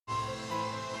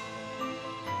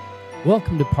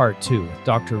Welcome to Part 2 with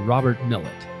Dr. Robert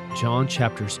Millett, John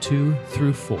chapters 2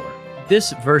 through 4.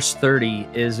 This verse 30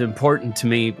 is important to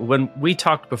me. When we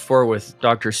talked before with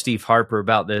Dr. Steve Harper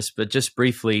about this, but just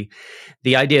briefly,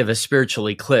 the idea of a spiritual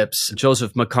eclipse.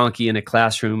 Joseph McConkie in a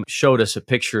classroom showed us a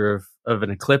picture of an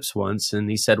eclipse once, and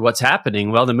he said, "What's happening?"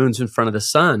 Well, the moon's in front of the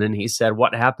sun. And he said,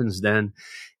 what happens then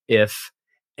if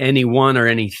anyone or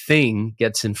anything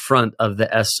gets in front of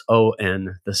the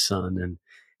S-O-N, the sun? And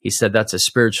he said, that's a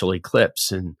spiritual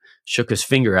eclipse, and shook his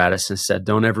finger at us and said,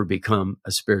 don't ever become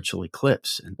a spiritual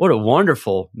eclipse. And what a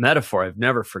wonderful metaphor I've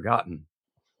never forgotten.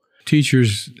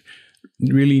 Teachers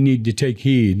really need to take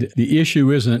heed. The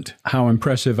issue isn't how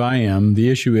impressive I am.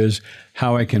 The issue is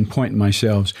how I can point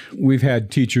myself. We've had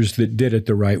teachers that did it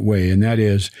the right way, and that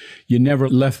is you never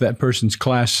left that person's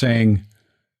class saying,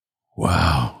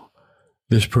 wow,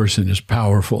 this person is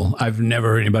powerful. I've never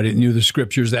heard anybody that knew the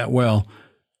scriptures that well.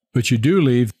 But you do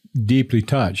leave deeply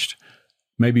touched.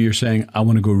 Maybe you're saying, I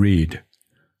want to go read,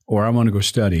 or I want to go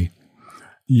study.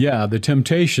 Yeah, the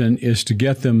temptation is to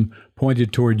get them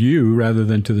pointed toward you rather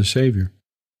than to the Savior.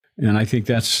 And I think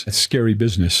that's a scary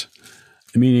business,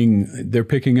 meaning they're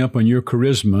picking up on your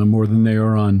charisma more than they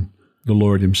are on the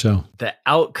Lord himself. The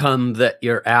outcome that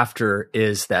you're after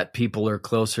is that people are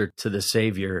closer to the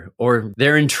Savior, or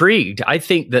they're intrigued. I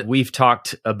think that we've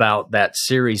talked about that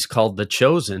series called The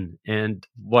Chosen. And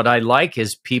what I like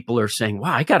is people are saying,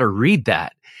 wow, I got to read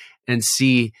that and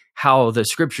see how the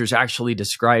scriptures actually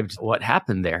described what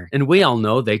happened there. And we all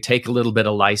know they take a little bit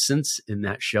of license in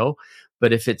that show.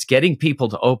 But if it's getting people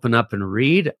to open up and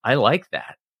read, I like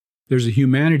that. There's a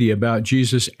humanity about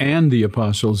Jesus and the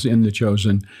apostles in The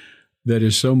Chosen that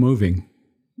is so moving,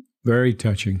 very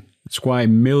touching. It's why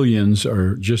millions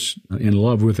are just in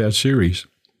love with that series.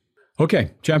 Okay,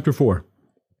 chapter 4.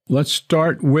 Let's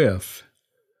start with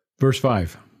verse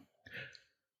 5.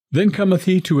 Then cometh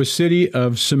he to a city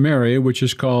of Samaria, which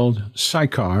is called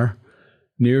Sychar,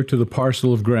 near to the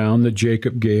parcel of ground that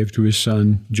Jacob gave to his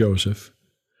son Joseph.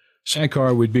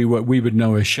 Sychar would be what we would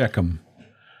know as Shechem,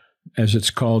 as it's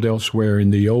called elsewhere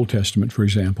in the Old Testament, for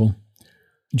example.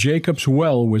 Jacob's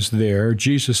well was there.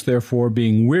 Jesus, therefore,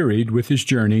 being wearied with his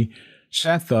journey,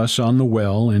 sat thus on the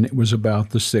well, and it was about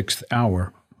the 6th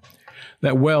hour.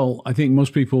 That well, I think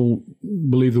most people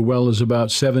believe the well is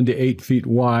about 7 to 8 feet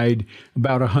wide,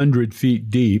 about 100 feet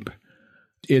deep.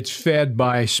 It's fed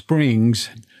by springs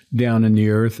down in the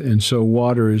earth, and so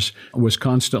water was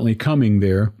constantly coming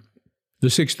there. The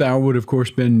 6th hour would, of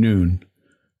course, been noon.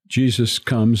 Jesus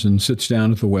comes and sits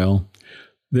down at the well.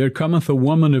 There cometh a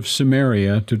woman of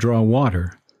Samaria to draw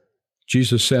water.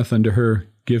 Jesus saith unto her,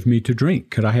 Give me to drink.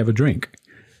 Could I have a drink?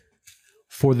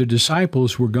 For the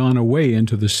disciples were gone away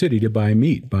into the city to buy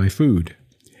meat, buy food.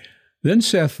 Then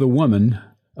saith the woman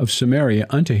of Samaria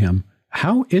unto him,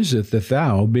 How is it that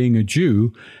thou, being a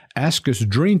Jew, askest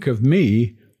drink of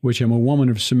me, which am a woman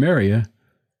of Samaria?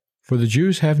 For the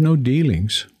Jews have no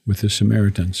dealings with the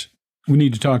Samaritans. We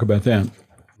need to talk about that.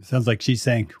 Sounds like she's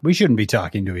saying, we shouldn't be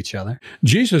talking to each other.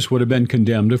 Jesus would have been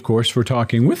condemned, of course, for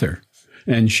talking with her,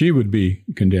 and she would be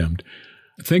condemned.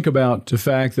 Think about the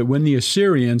fact that when the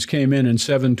Assyrians came in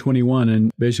 721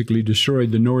 and basically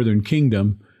destroyed the northern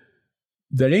kingdom,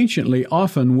 that anciently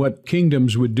often what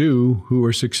kingdoms would do who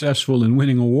are successful in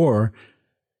winning a war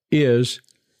is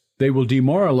they will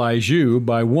demoralize you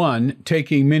by, one,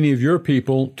 taking many of your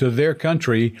people to their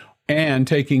country and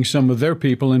taking some of their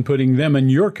people and putting them in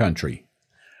your country.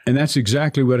 And that's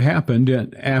exactly what happened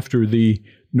after the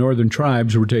northern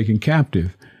tribes were taken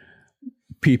captive.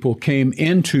 People came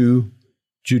into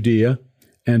Judea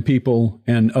and people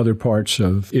and other parts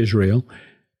of Israel,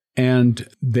 and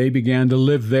they began to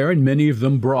live there, and many of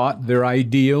them brought their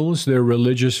ideals, their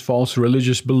false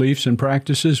religious beliefs and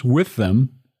practices with them.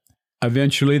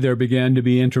 Eventually, there began to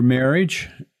be intermarriage,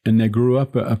 and they grew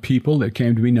up a people that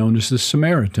came to be known as the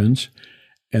Samaritans.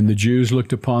 And the Jews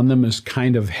looked upon them as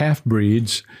kind of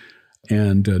half-breeds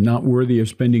and not worthy of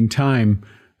spending time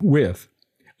with.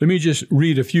 Let me just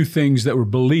read a few things that were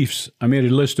beliefs. I made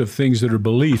a list of things that are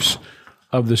beliefs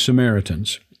of the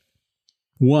Samaritans.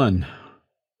 1,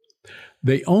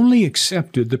 they only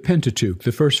accepted the Pentateuch,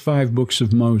 the first 5 books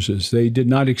of Moses. They did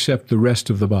not accept the rest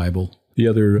of the Bible, the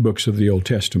other books of the Old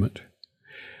Testament.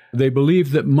 They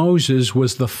believed that Moses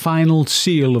was the final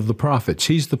seal of the prophets.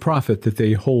 He's the prophet that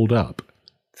they hold up.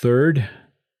 3rd,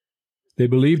 they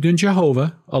believed in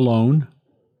Jehovah alone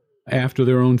after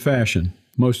their own fashion.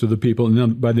 Most of the people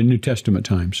by the New Testament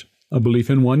times. A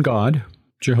belief in one God,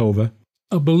 Jehovah.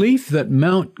 A belief that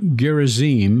Mount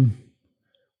Gerizim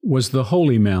was the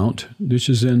holy mount, this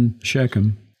is in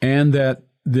Shechem, and that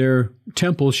their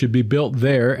temple should be built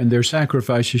there and their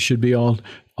sacrifices should be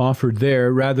offered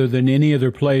there rather than any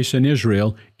other place in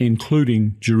Israel,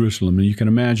 including Jerusalem. And you can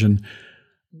imagine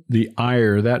the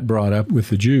ire that brought up with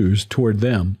the Jews toward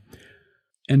them.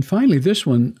 And finally, this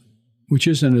one, which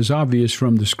isn't as obvious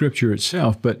from the scripture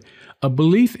itself, but a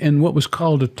belief in what was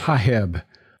called a taheb,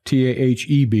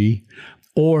 T-A-H-E-B,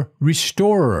 or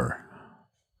restorer,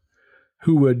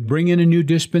 who would bring in a new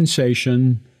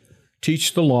dispensation,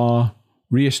 teach the law,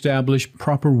 reestablish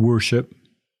proper worship,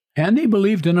 and they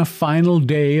believed in a final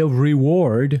day of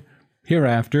reward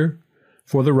hereafter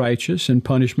for the righteous and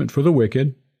punishment for the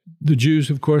wicked. The Jews,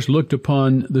 of course, looked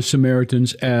upon the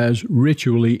Samaritans as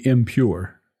ritually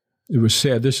impure. It was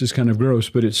said, this is kind of gross,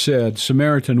 but it said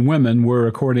Samaritan women were,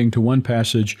 according to one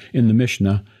passage in the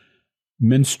Mishnah,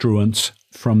 menstruants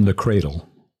from the cradle,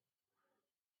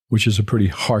 which is a pretty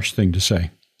harsh thing to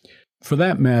say. For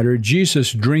that matter,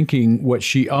 Jesus drinking what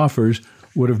she offers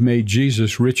would have made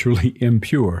Jesus ritually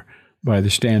impure by the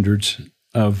standards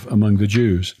of among the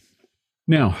Jews.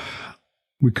 Now,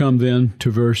 we come then to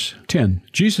verse 10.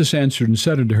 Jesus answered and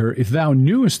said unto her, If thou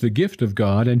knewest the gift of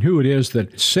God, and who it is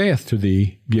that saith to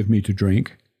thee, Give me to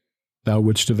drink, thou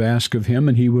wouldst have asked of him,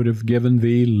 and he would have given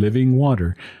thee living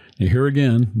water. Now, here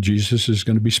again, Jesus is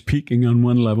going to be speaking on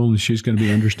one level, and she's going to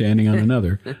be understanding on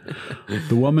another.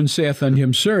 The woman saith unto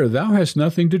him, Sir, thou hast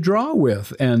nothing to draw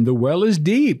with, and the well is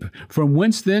deep. From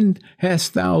whence then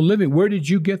hast thou living? Where did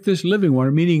you get this living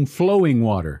water? Meaning flowing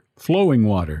water. Flowing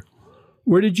water.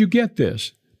 Where did you get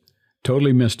this?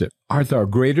 Totally missed it. Art thou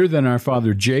greater than our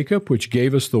father Jacob, which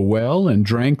gave us the well, and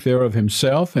drank thereof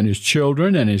himself, and his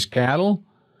children, and his cattle?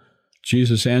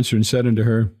 Jesus answered and said unto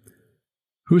her,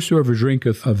 Whosoever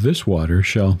drinketh of this water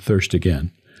shall thirst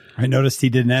again. I noticed he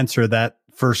didn't answer that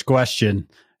first question.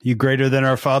 You greater than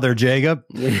our father Jacob?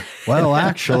 Well,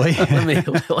 actually. That's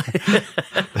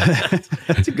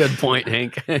a good point,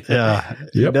 Hank. Yeah,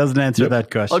 he doesn't answer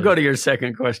that question. I'll go to your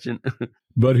second question.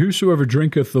 But whosoever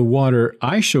drinketh the water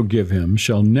I shall give him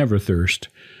shall never thirst,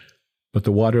 but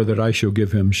the water that I shall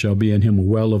give him shall be in him a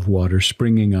well of water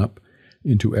springing up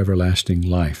into everlasting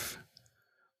life.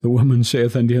 The woman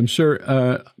saith unto him,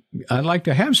 Sir, I'd like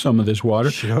to have some of this water,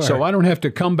 so I don't have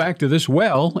to come back to this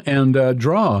well and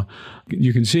draw.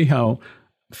 You can see how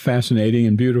fascinating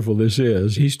and beautiful this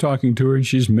is. He's talking to her, and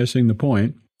she's missing the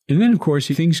point. And then, of course,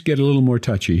 things get a little more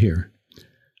touchy here.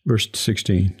 Verse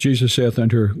 16, Jesus saith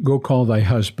unto her, Go call thy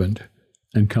husband,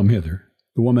 and come hither.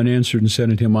 The woman answered and said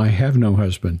unto him, I have no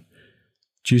husband.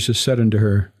 Jesus said unto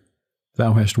her,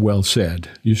 Thou hast well said.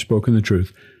 You've spoken the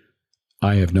truth.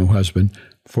 I have no husband,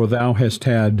 for thou hast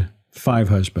had 5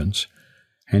 husbands,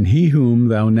 and he whom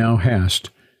thou now hast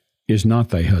is not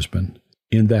thy husband.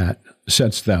 In that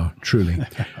saidst thou truly.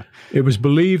 It was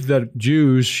believed that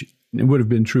Jews, it would have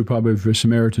been true probably for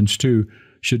Samaritans too,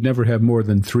 should never have more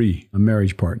than 3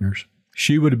 marriage partners.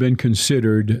 She would have been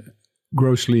considered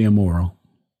grossly immoral.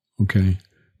 Okay,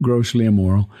 grossly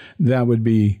immoral. That would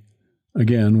be,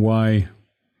 again, why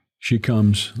she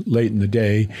comes late in the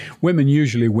day. Women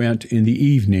usually went in the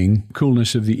evening,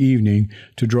 coolness of the evening,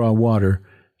 to draw water.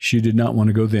 She did not want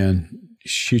to go then.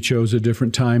 She chose a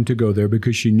different time to go there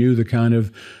because she knew the kind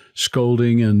of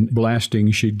scolding and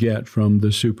blasting she'd get from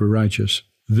the super righteous.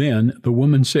 Then the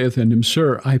woman saith unto him,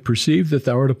 Sir, I perceive that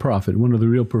thou art a prophet. One of the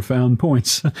real profound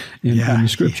points in the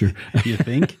scripture. You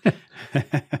think?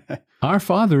 Our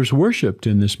fathers worshipped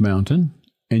in this mountain,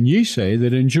 and ye say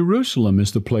that in Jerusalem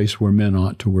is the place where men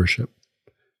ought to worship.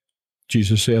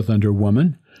 Jesus saith unto her,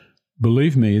 Woman,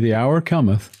 believe me, the hour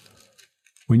cometh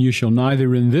when you shall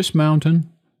neither in this mountain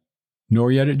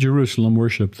nor yet at Jerusalem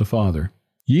worship the Father.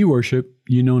 Ye worship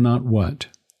ye know not what.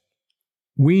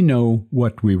 We know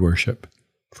what we worship,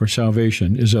 for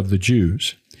salvation is of the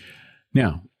Jews.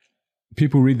 Now,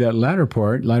 people read that latter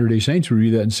part, Latter-day Saints would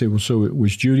read that and say, well, so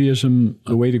was Judaism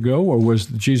the way to go, or was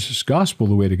Jesus' gospel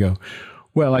the way to go?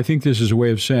 Well, I think this is a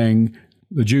way of saying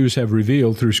the Jews have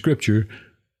revealed through Scripture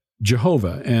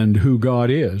Jehovah and who God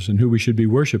is and who we should be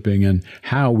worshiping and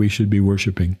how we should be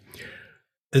worshiping.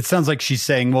 It sounds like she's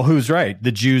saying, well, who's right?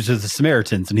 The Jews or the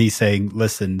Samaritans? And he's saying,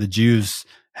 listen, the Jews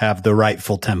have the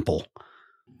rightful temple.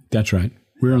 That's right.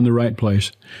 We're in the right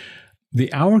place.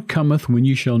 The hour cometh when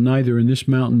ye shall neither in this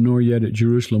mountain nor yet at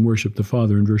Jerusalem worship the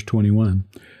Father, in verse 21.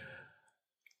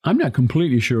 I'm not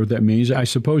completely sure what that means. I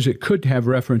suppose it could have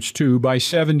reference to by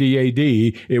 70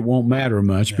 A.D., it won't matter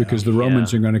much because the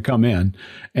Romans are going to come in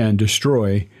and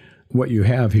destroy what you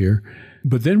have here.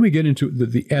 But then we get into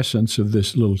the essence of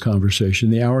this little conversation.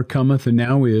 The hour cometh and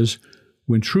now is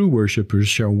when true worshipers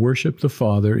shall worship the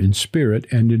Father in spirit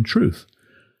and in truth.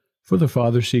 For the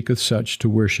Father seeketh such to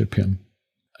worship him.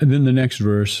 And then the next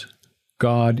verse,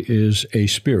 God is a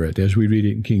spirit, as we read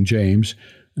it in King James.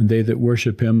 and they that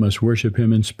worship him must worship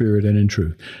him in spirit and in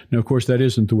truth. Now, of course, that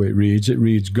isn't the way it reads. It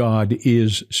reads, God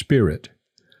is spirit.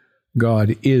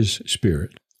 God is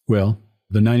spirit. Well,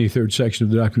 the 93rd section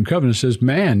of the Doctrine and Covenants says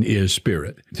man is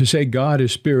spirit. To say God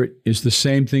is spirit is the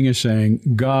same thing as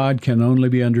saying God can only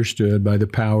be understood by the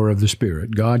power of the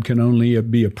Spirit. God can only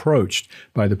be approached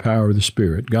by the power of the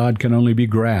Spirit. God can only be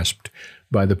grasped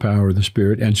by the power of the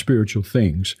Spirit and spiritual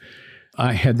things.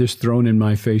 I had this thrown in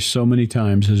my face so many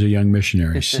times as a young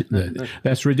missionary.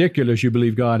 That's ridiculous. You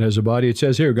believe God has a body. It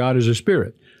says here, God is a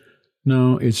spirit.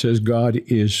 No, it says God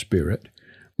is spirit.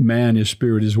 Man is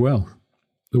spirit as well.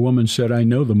 The woman said, I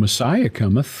know the Messiah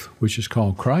cometh, which is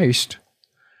called Christ.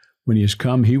 When he is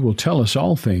come, he will tell us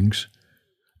all things.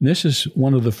 And this is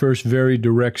one of the first very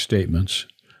direct statements.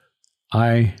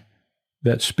 I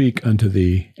that speak unto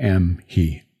thee am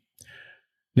he.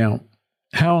 Now,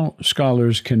 how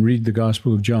scholars can read the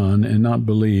Gospel of John and not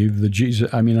believe that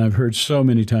Jesus, I've heard so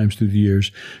many times through the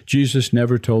years, Jesus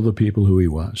never told the people who he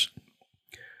was.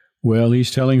 Well,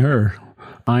 he's telling her,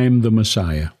 I am the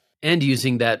Messiah. And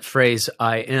using that phrase,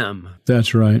 I am.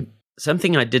 That's right.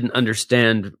 Something I didn't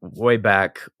understand way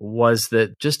back was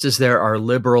that just as there are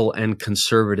liberal and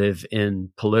conservative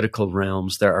in political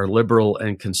realms, there are liberal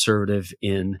and conservative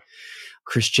in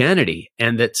Christianity.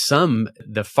 And that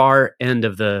the far end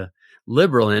of the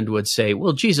liberal end would say,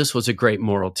 well, Jesus was a great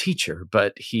moral teacher,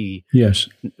 but he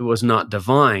was not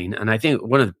divine. And I think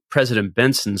one of President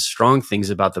Benson's strong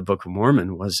things about the Book of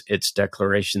Mormon was its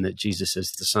declaration that Jesus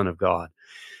is the Son of God.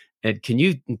 And can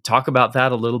you talk about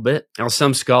that a little bit? Now,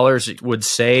 some scholars would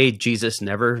say Jesus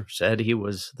never said he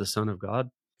was the Son of God.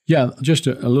 Yeah, just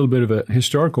a little bit of a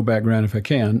historical background, if I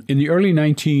can. In the early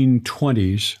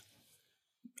 1920s,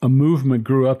 a movement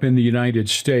grew up in the United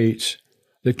States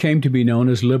that came to be known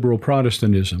as liberal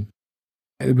Protestantism.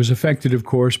 It was affected, of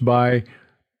course, by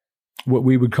what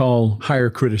we would call higher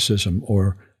criticism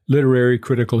or literary,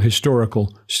 critical,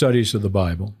 historical studies of the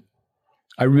Bible.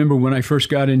 I remember when I first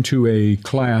got into a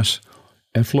class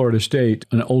at Florida State,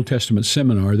 an Old Testament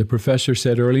seminar, the professor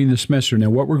said early in the semester, now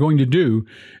what we're going to do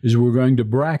is we're going to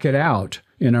bracket out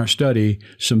in our study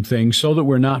some things so that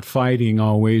we're not fighting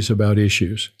always about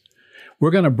issues. We're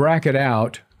going to bracket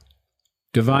out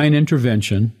divine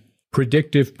intervention,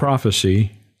 predictive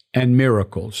prophecy, and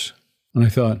miracles. And I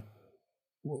thought,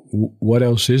 what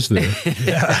else is there?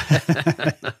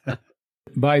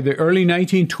 By the early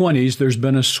 1920s, there's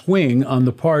been a swing on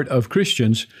the part of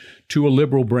Christians to a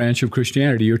liberal branch of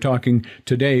Christianity. You're talking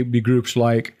today be groups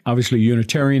like, obviously,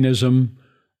 Unitarianism,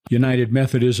 United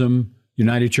Methodism,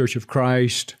 United Church of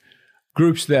Christ,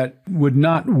 groups that would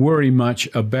not worry much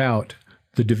about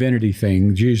the divinity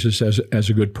thing, Jesus as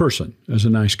a good person, as a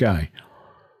nice guy.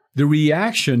 The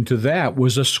reaction to that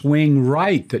was a swing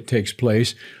right that takes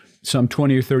place some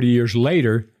 20 or 30 years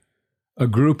later, a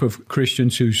group of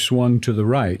Christians who swung to the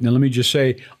right. Now, let me just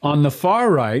say, on the far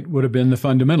right would have been the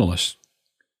fundamentalists,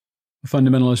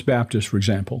 Baptists, for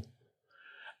example.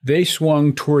 They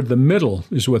swung toward the middle,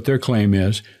 is what their claim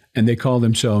is, and they call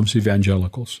themselves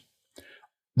evangelicals,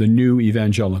 the new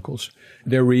evangelicals.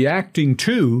 They're reacting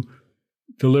to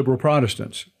the liberal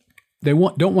Protestants. They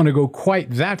don't want to go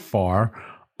quite that far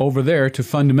over there to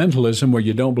fundamentalism where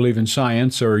you don't believe in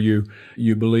science or you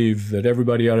believe that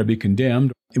everybody ought to be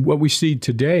condemned. What we see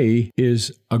today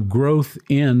is a growth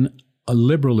in a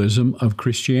liberalism of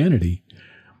Christianity.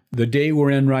 The day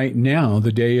we're in right now,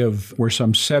 the day of where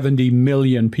some 70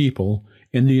 million people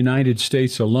in the United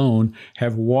States alone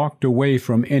have walked away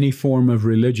from any form of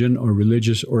religion or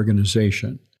religious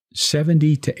organization.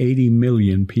 70 to 80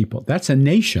 million people. That's a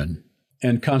nation.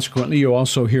 And consequently, you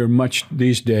also hear much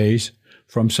these days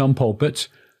from some pulpits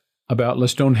about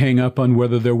let's don't hang up on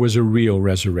whether there was a real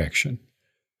resurrection.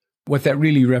 What that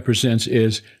really represents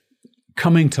is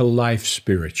coming to life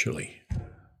spiritually.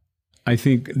 I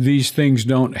think these things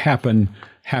don't happen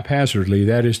haphazardly.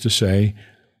 That is to say,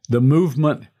 the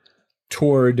movement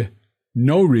toward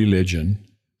no religion,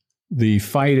 the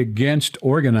fight against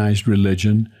organized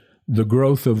religion, the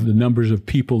growth of the numbers of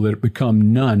people that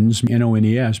become nuns,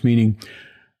 N-O-N-E-S, meaning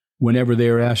whenever they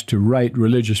are asked to write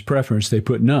religious preference, they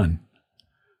put none.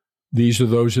 These are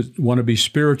those that want to be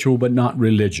spiritual but not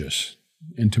religious.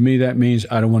 And to me, that means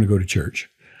I don't want to go to church.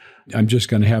 I'm just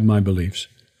going to have my beliefs.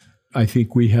 I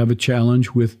think we have a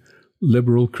challenge with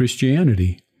liberal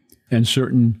Christianity and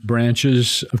certain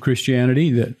branches of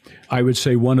Christianity that I would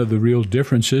say one of the real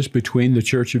differences between the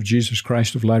Church of Jesus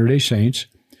Christ of Latter-day Saints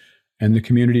and the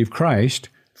Community of Christ,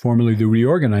 formerly the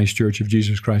Reorganized Church of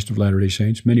Jesus Christ of Latter-day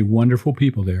Saints, many wonderful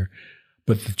people there.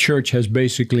 But the church has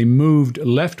basically moved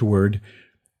leftward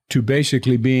to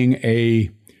basically being a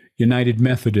United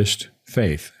Methodist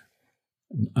faith.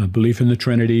 a belief in the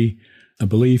Trinity, a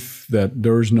belief that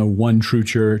there is no one true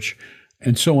church,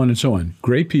 and so on and so on.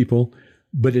 Great people,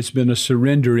 but it's been a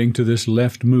surrendering to this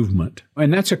left movement.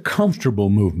 And that's a comfortable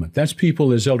movement. That's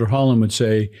people, as Elder Holland would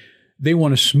say, they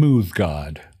want a smooth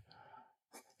God.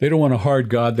 They don't want a hard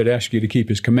God that asks you to keep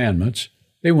his commandments.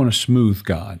 They want a smooth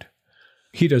God.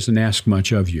 He doesn't ask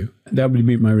much of you. That would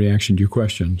be my reaction to your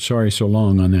question. Sorry so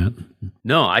long on that.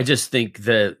 No, I just think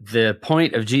the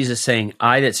point of Jesus saying,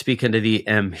 I that speak unto thee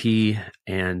am he,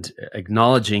 and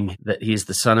acknowledging that he's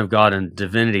the Son of God and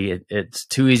divinity, it's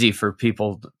too easy for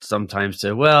people sometimes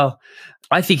to, well,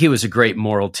 I think he was a great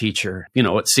moral teacher. You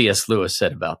know what C.S. Lewis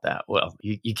said about that. Well,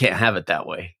 you can't have it that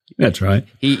way. That's right.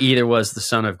 He either was the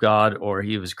Son of God or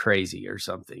he was crazy or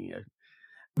something.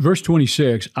 Verse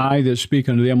 26, I that speak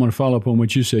unto thee, I'm going to follow up on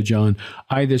what you said, John.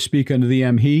 I that speak unto thee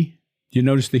am he. Do you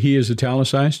notice the he is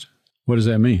italicized? What does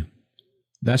that mean?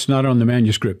 That's not on the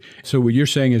manuscript. So what you're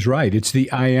saying is right. It's the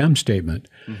I am statement.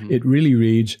 Mm-hmm. It really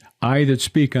reads, I that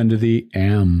speak unto thee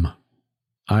am.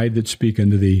 I that speak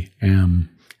unto thee am.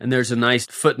 And there's a nice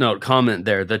footnote comment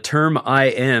there. The term I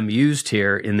am used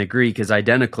here in the Greek is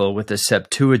identical with the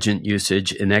Septuagint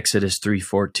usage in Exodus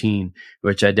 3:14,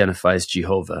 which identifies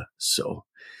Jehovah. So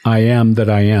I am that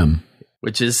I am.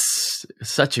 Which is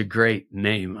such a great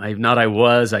name. I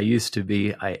used to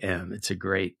be, I am. It's a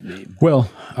great name. Well,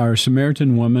 our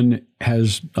Samaritan woman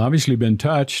has obviously been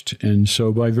touched. And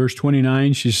so by verse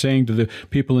 29, she's saying to the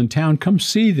people in town, come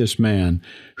see this man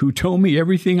who told me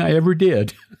everything I ever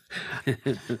did.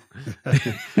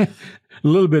 A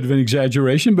little bit of an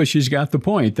exaggeration, but she's got the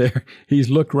point there. He's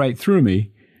looked right through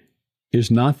me. Is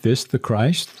not this the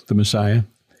Christ, the Messiah?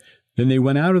 Then they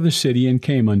went out of the city and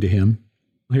came unto him.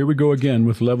 Here we go again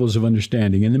with levels of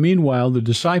understanding. In the meanwhile, the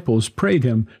disciples prayed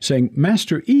him, saying,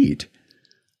 Master, eat.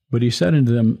 But he said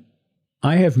unto them,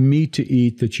 I have meat to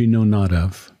eat that ye know not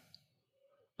of.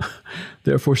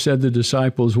 Therefore said the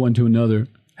disciples one to another,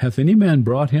 Hath any man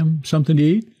brought him something to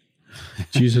eat?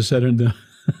 Jesus said unto them,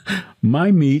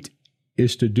 My meat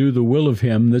is to do the will of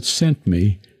him that sent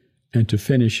me and to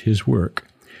finish his work.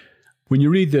 When you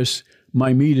read this,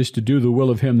 my meat is to do the will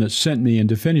of him that sent me and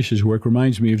to finish his work,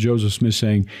 reminds me of Joseph Smith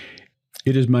saying,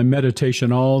 It is my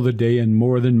meditation all the day and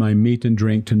more than my meat and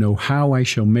drink to know how I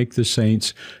shall make the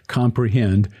saints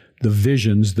comprehend the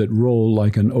visions that roll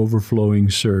like an overflowing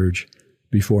surge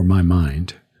before my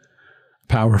mind.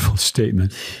 Powerful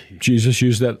statement. Jesus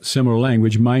used that similar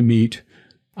language, my meat,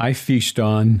 I feast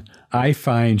on, I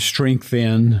find strength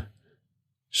in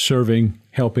serving,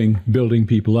 helping, building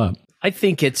people up. I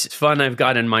think it's fun. I've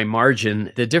got in my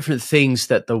margin the different things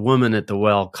that the woman at the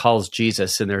well calls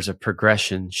Jesus, and there's a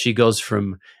progression. She goes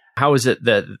from, how is it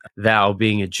that thou,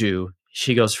 being a Jew,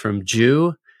 she goes from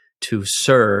Jew to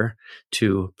Sir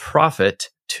to prophet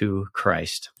to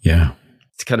Christ. Yeah.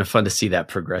 It's kind of fun to see that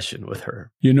progression with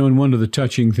her. You know, and one of the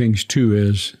touching things, too,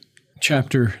 is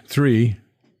chapter 3,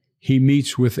 he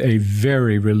meets with a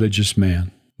very religious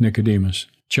man, Nicodemus.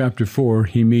 Chapter 4,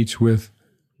 he meets with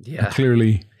a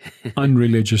clearly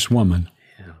unreligious woman.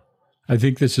 Yeah. I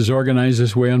think this is organized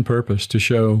this way on purpose to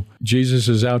show Jesus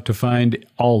is out to find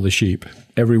all the sheep,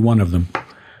 every one of them.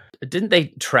 Didn't they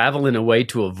travel in a way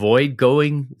to avoid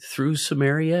going through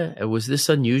Samaria? Was this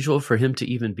unusual for him to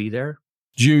even be there?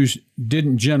 Jews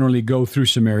didn't generally go through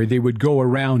Samaria. They would go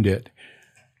around it.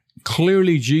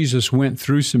 Clearly, Jesus went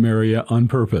through Samaria on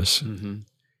purpose. Mm-hmm.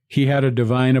 He had a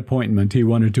divine appointment he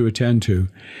wanted to attend to.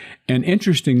 And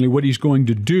interestingly, what he's going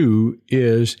to do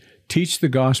is teach the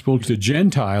gospel to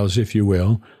Gentiles, if you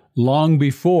will, long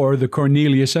before the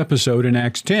Cornelius episode in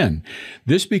Acts 10.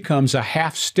 This becomes a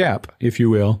half step, if you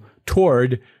will,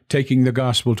 toward taking the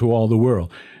gospel to all the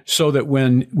world. So that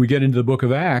when we get into the book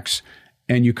of Acts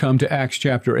and you come to Acts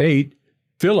chapter 8,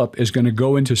 Philip is going to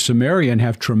go into Samaria and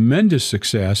have tremendous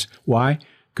success. Why?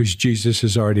 Because Jesus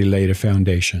has already laid a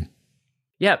foundation.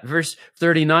 Yeah, verse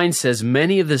 39 says,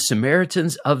 Many of the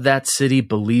Samaritans of that city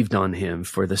believed on him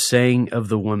for the saying of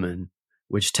the woman,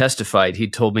 which testified, he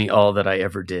told me all that I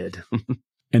ever did.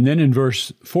 And then in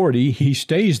verse 40, he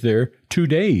stays there 2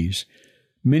 days.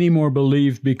 Many more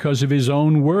believed because of his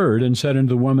own word, and said unto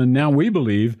the woman, Now we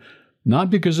believe, not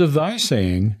because of thy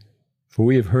saying, for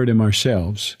we have heard him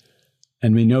ourselves,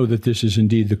 and we know that this is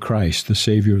indeed the Christ, the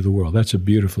Savior of the world. That's a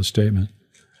beautiful statement.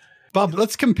 Bob,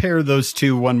 let's compare those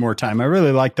two one more time. I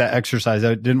really like that exercise.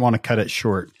 I didn't want to cut it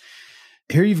short.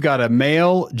 Here you've got a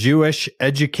male, Jewish,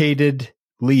 educated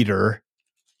leader,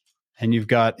 and you've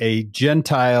got a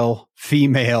Gentile,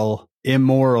 female,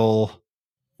 immoral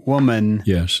woman.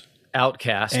 Yes.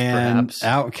 Outcast, and perhaps.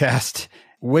 Outcast.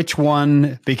 Which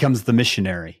one becomes the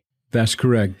missionary? That's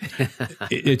correct.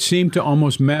 It seemed to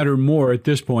almost matter more, at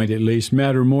this point at least,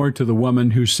 matter more to the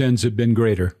woman whose sins have been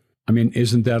greater. I mean,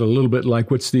 isn't that a little bit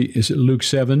like, is it Luke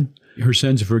 7? Her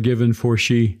sins are forgiven, for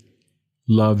she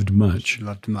loved much. She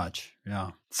loved much,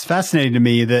 yeah. It's fascinating to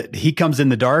me that he comes in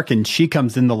the dark and she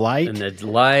comes in the light. And the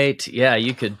light, yeah,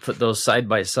 you could put those side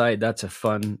by side. That's a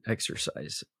fun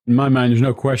exercise. In my mind, there's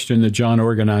no question that John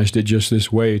organized it just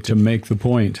this way to make the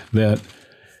point that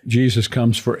Jesus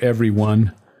comes for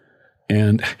everyone.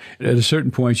 And at a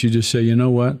certain point, you just say, you know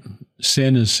what?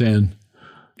 Sin is sin.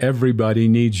 Everybody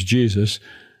needs Jesus.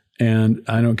 And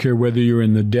I don't care whether you're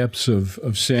in the depths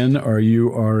of sin or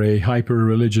you are a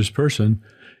hyper-religious person,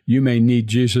 you may need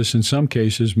Jesus in some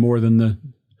cases more than the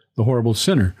horrible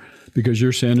sinner, because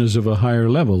your sin is of a higher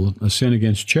level, a sin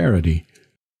against charity.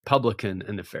 Publican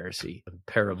and the Pharisee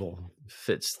parable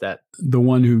fits that. The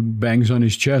one who bangs on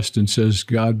his chest and says,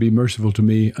 God, be merciful to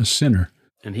me, a sinner.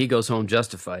 And he goes home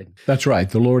justified. That's right.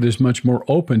 The Lord is much more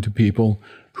open to people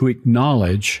who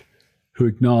acknowledge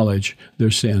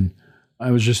their sin. I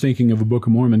was just thinking of a Book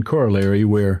of Mormon corollary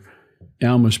where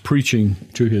Alma's preaching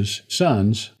to his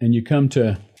sons, and you come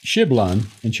to Shiblon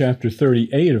in chapter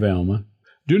 38 of Alma.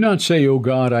 Do not say, O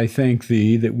God, I thank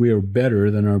thee that we are better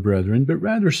than our brethren, but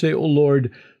rather say, O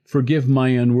Lord, forgive my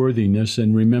unworthiness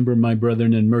and remember my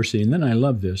brethren in mercy. And then I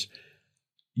love this.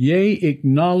 Yea,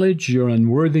 acknowledge your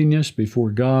unworthiness before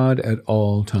God at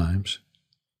all times.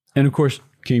 And of course,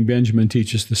 King Benjamin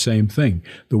teaches the same thing.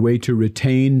 The way to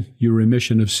retain your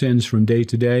remission of sins from day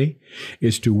to day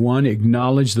is to, one,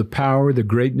 acknowledge the power, the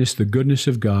greatness, the goodness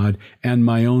of God, and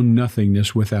my own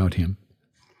nothingness without him.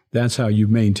 That's how you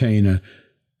maintain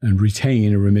and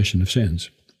retain a remission of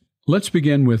sins. Let's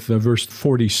begin with verse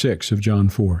 46 of John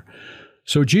 4.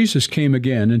 So Jesus came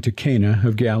again into Cana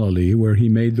of Galilee, where he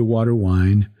made the water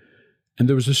wine, and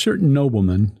there was a certain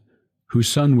nobleman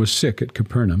whose son was sick at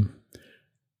Capernaum.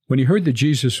 When he heard that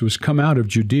Jesus was come out of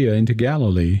Judea into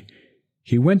Galilee,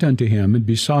 he went unto him and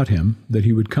besought him that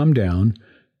he would come down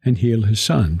and heal his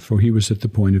son, for he was at the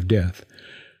point of death.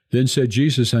 Then said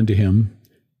Jesus unto him,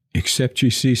 Except ye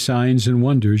see signs and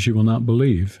wonders, ye will not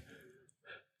believe.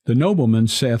 The nobleman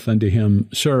saith unto him,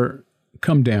 Sir,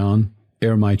 come down,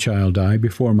 ere my child die,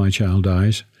 before my child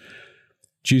dies.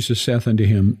 Jesus saith unto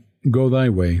him, Go thy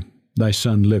way, thy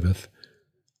son liveth.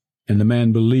 And the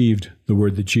man believed the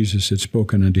word that Jesus had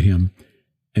spoken unto him,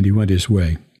 and he went his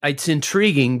way. It's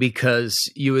intriguing because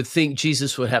you would think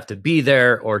Jesus would have to be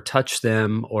there or touch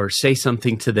them or say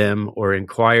something to them or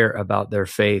inquire about their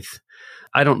faith.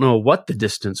 I don't know what the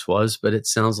distance was, but it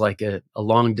sounds like a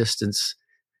long distance,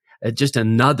 just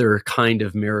another kind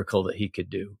of miracle that he could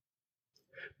do.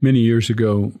 Many years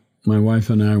ago, my wife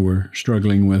and I were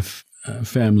struggling with a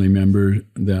family member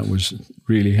that was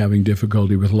really having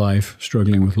difficulty with life,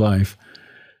 struggling with life,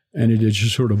 and it had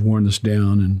just sort of worn us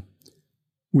down. And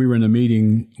we were in a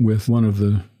meeting with one of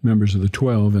the members of the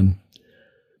 12, and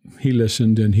he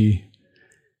listened, and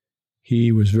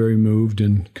he was very moved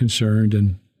and concerned.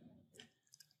 And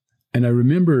I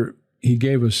remember he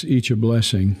gave us each a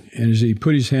blessing, and as he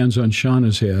put his hands on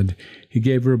Shauna's head, he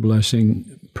gave her a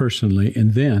blessing personally,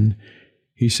 and then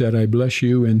he said, I bless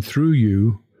you, and through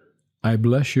you, I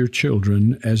bless your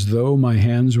children as though my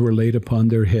hands were laid upon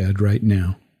their head right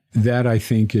now. That, I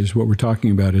think, is what we're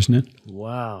talking about, isn't it?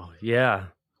 Wow, yeah.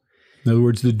 In other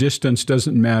words, the distance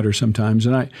doesn't matter sometimes.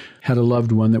 And I had a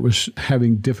loved one that was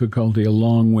having difficulty a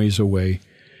long ways away.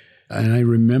 And I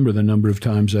remember the number of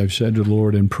times I've said to the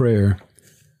Lord in prayer,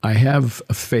 I have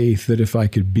a faith that if I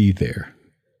could be there,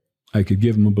 I could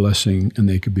give them a blessing and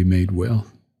they could be made well.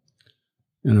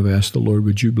 And I've asked the Lord,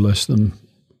 would you bless them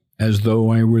as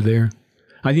though I were there?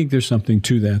 I think there's something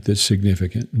to that that's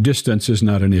significant. Distance is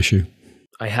not an issue.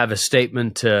 I have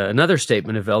another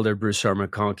statement of Elder Bruce R.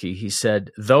 McConkie. He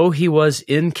said, though he was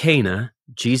in Cana,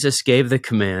 Jesus gave the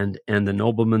command, and the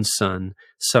nobleman's son,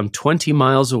 some 20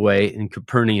 miles away in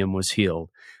Capernaum, was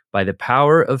healed. By the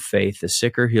power of faith, the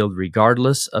sick are healed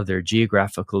regardless of their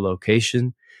geographical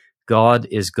location. God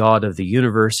is God of the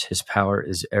universe. His power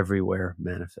is everywhere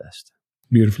manifest.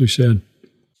 Beautifully said.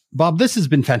 Bob, this has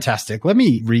been fantastic. Let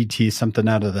me read to you something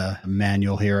out of the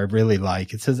manual here I really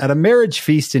like. It says, at a marriage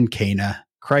feast in Cana,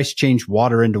 Christ changed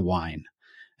water into wine,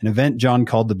 an event John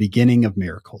called the beginning of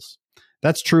miracles.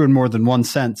 That's true in more than one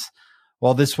sense.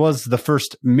 While this was the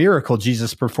first miracle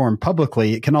Jesus performed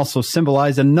publicly, it can also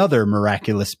symbolize another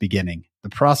miraculous beginning, the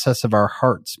process of our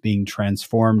hearts being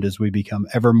transformed as we become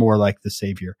ever more like the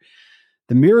Savior.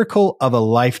 The miracle of a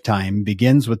lifetime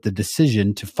begins with the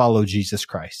decision to follow Jesus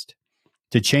Christ,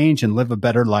 to change and live a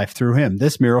better life through him.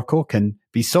 This miracle can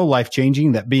be so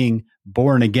life-changing that being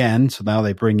born again, so now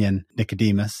they bring in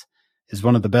Nicodemus, is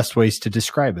one of the best ways to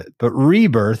describe it. But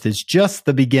rebirth is just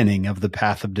the beginning of the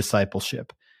path of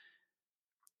discipleship.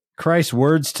 Christ's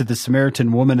words to the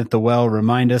Samaritan woman at the well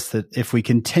remind us that if we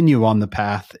continue on the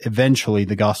path, eventually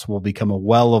the gospel will become a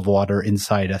well of water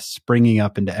inside us, springing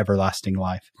up into everlasting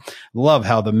life. Love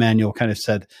how the manual kind of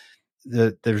said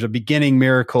that there's a beginning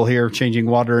miracle here, changing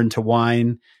water into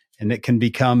wine, and it can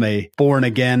become a born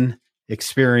again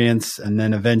experience, and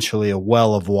then eventually a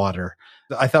well of water.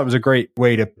 I thought it was a great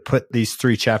way to put these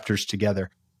 3 chapters together.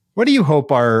 What do you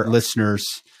hope our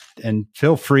listeners, and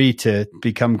feel free to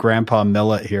become Grandpa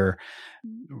Millet here,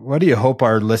 what do you hope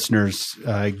our listeners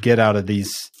get out of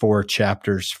these 4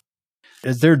 chapters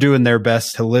as they're doing their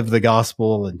best to live the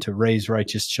gospel and to raise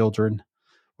righteous children?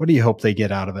 What do you hope they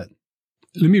get out of it?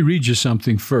 Let me read you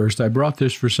something first. I brought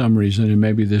this for some reason, and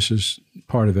maybe this is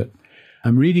part of it.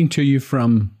 I'm reading to you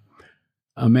from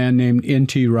a man named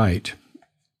N.T. Wright.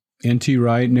 N.T.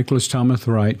 Wright, Nicholas Thomas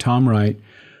Wright, Tom Wright,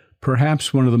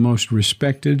 perhaps one of the most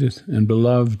respected and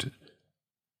beloved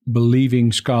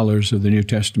believing scholars of the New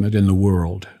Testament in the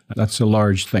world. That's a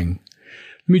large thing.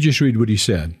 Let me just read what he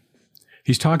said.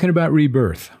 He's talking about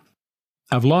rebirth.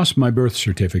 I've lost my birth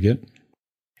certificate.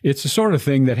 It's the sort of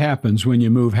thing that happens when you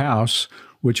move house,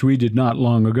 which we did not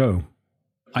long ago.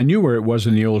 I knew where it was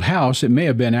in the old house. It may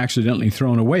have been accidentally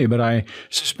thrown away, but I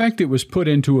suspect it was put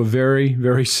into a very,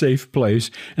 very safe place,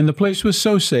 and the place was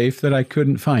so safe that I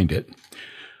couldn't find it.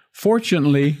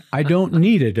 Fortunately, I don't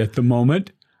need it at the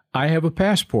moment. I have a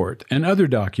passport and other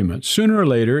documents. Sooner or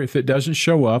later, if it doesn't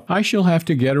show up, I shall have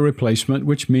to get a replacement,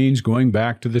 which means going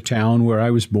back to the town where I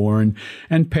was born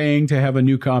and paying to have a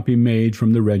new copy made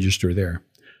from the register there.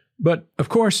 But, of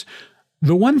course,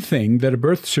 the one thing that a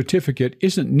birth certificate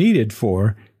isn't needed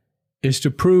for is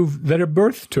to prove that a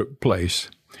birth took place.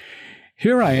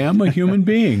 Here I am, a human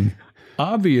being.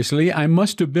 Obviously, I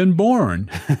must have been born.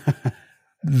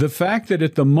 The fact that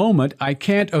at the moment I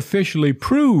can't officially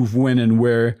prove when and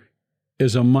where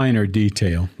is a minor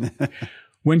detail.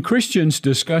 When Christians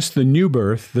discuss the new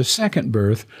birth, the second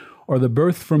birth, or the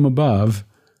birth from above,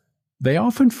 they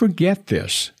often forget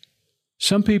this.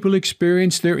 Some people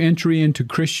experience their entry into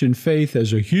Christian faith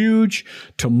as a huge,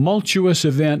 tumultuous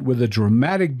event with a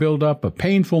dramatic buildup, a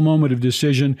painful moment of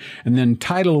decision, and then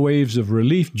tidal waves of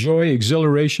relief, joy,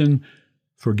 exhilaration,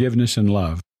 forgiveness, and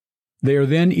love. They are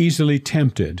then easily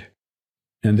tempted,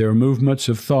 and there are movements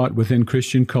of thought within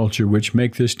Christian culture which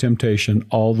make this temptation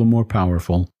all the more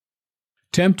powerful.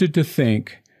 Tempted to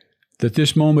think that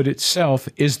this moment itself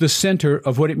is the center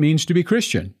of what it means to be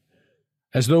Christian,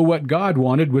 as though what God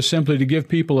wanted was simply to give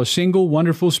people a single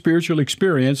wonderful spiritual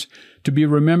experience to be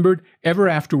remembered ever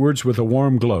afterwards with a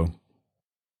warm glow.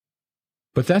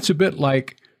 But that's a bit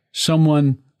like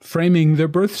someone framing their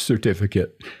birth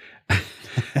certificate,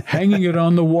 hanging it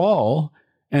on the wall,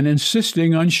 and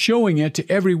insisting on showing it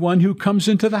to everyone who comes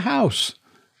into the house.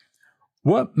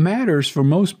 What matters for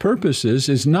most purposes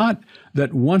is not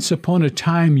that once upon a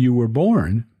time you were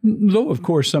born, though of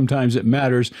course sometimes it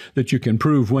matters that you can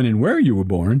prove when and where you were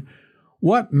born.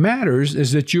 What matters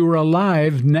is that you are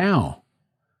alive now,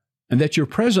 and that your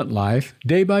present life,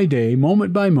 day by day,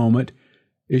 moment by moment,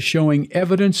 is showing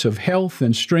evidence of health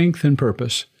and strength and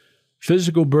purpose.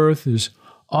 Physical birth is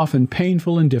often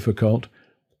painful and difficult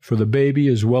for the baby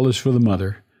as well as for the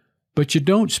mother. But you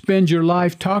don't spend your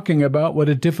life talking about what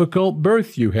a difficult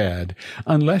birth you had,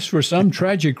 unless for some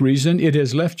tragic reason it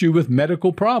has left you with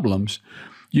medical problems.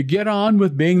 You get on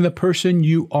with being the person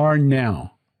you are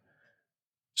now.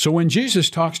 So when Jesus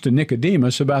talks to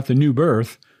Nicodemus about the new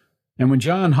birth, and when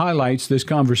John highlights this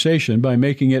conversation by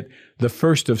making it the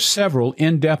first of several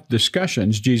in-depth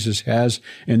discussions Jesus has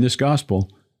in this gospel,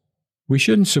 we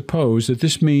shouldn't suppose that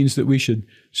this means that we should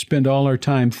spend all our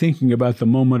time thinking about the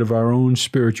moment of our own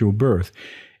spiritual birth.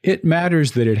 It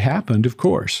matters that it happened, of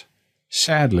course.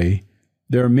 Sadly,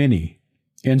 there are many,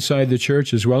 inside the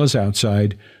church as well as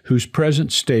outside, whose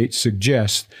present state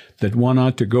suggests that one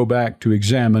ought to go back to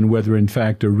examine whether in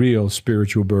fact a real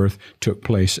spiritual birth took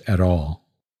place at all.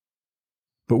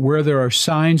 But where there are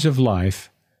signs of life,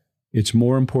 it's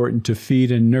more important to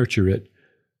feed and nurture it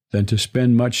than to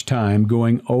spend much time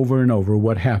going over and over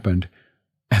what happened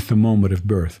at the moment of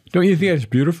birth. Don't you think that's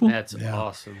beautiful? That's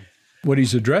awesome. What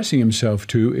he's addressing himself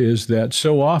to is that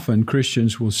so often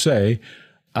Christians will say,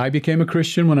 I became a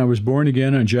Christian when I was born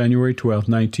again on January 12th,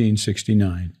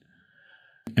 1969.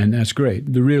 And that's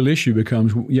great. The real issue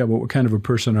becomes, well, what kind of a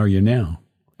person are you now?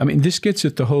 I mean, this gets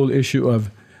at the whole issue of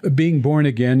being born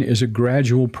again is a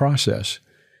gradual process.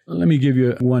 Let me give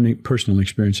you one personal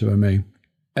experience, if I may.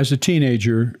 As a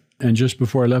teenager, and just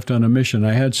before I left on a mission,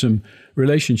 I had some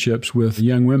relationships with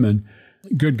young women,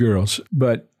 good girls,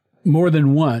 but more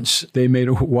than once, they made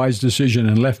a wise decision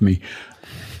and left me.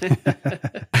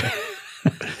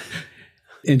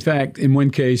 In fact, in one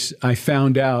case, I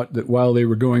found out that while they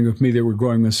were going with me, they were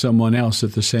going with someone else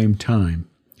at the same time.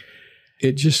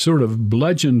 It just sort of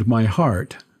bludgeoned my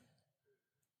heart.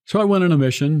 So I went on a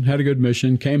mission, had a good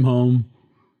mission, came home.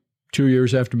 2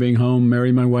 years after being home,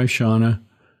 married my wife, Shauna.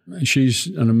 She's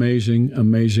an amazing,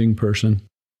 amazing person.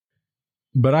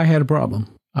 But I had a problem.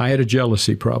 I had a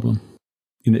jealousy problem.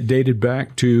 And it dated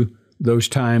back to those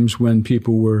times when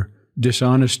people were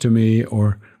dishonest to me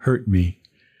or hurt me.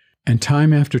 And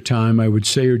time after time, I would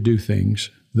say or do things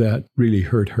that really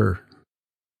hurt her.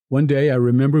 One day, I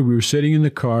remember we were sitting in the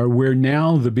car where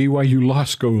now the BYU Law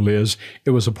School is.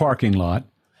 It was a parking lot.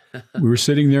 We were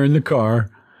sitting there in the car,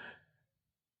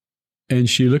 and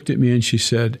she looked at me and she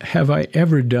said, "Have I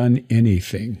ever done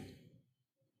anything,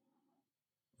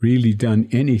 really done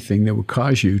anything that would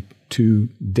cause you to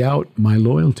doubt my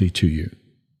loyalty to you?"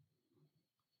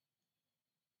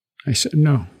 I said,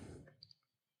 "No."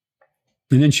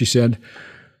 And then she said,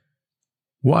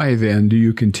 "Why then do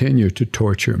you continue to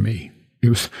torture me?" It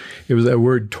was that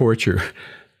word torture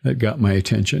that got my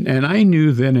attention. And I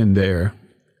knew then and there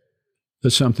that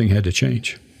something had to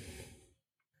change.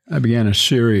 I began a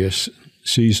serious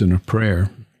season of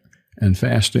prayer and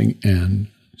fasting and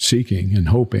seeking and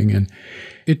hoping. And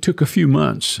it took a few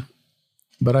months,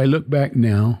 but I look back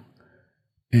now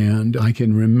and I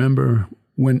can remember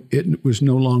when it was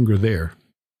no longer there.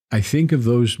 I think of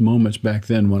those moments back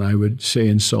then when I would say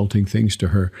insulting things to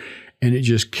her, and it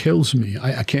just kills me.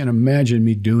 I can't imagine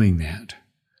me doing that.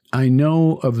 I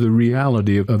know of the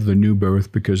reality of the new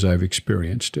birth because I've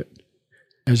experienced it.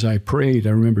 As I prayed, I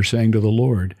remember saying to the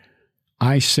Lord,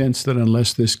 I sense that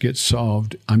unless this gets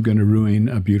solved, I'm going to ruin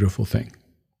a beautiful thing.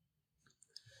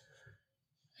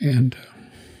 And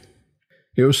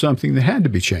it was something that had to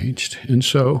be changed. And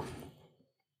so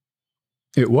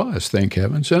it was, thank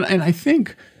heavens. And I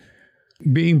think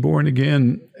being born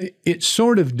again, it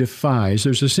sort of defies,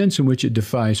 there's a sense in which it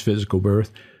defies physical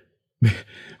birth,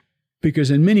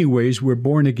 because in many ways we're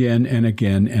born again and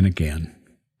again and again.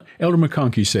 Elder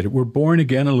McConkie said it, we're born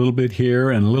again a little bit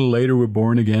here, and a little later we're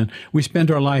born again. We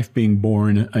spend our life being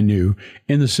born anew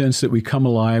in the sense that we come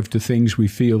alive to things we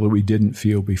feel that we didn't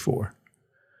feel before.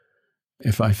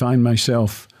 If I find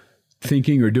myself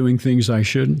thinking or doing things I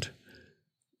shouldn't,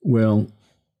 well,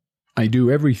 I do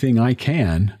everything I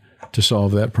can to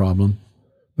solve that problem,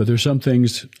 but there's some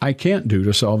things I can't do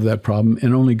to solve that problem,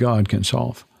 and only God can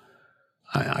solve.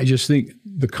 I just think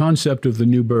the concept of the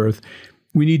new birth,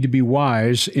 we need to be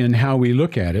wise in how we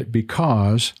look at it,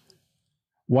 because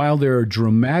while there are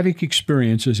dramatic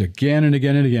experiences again and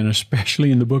again and again, especially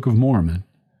in the Book of Mormon,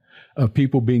 of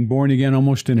people being born again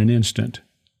almost in an instant,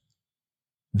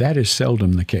 that is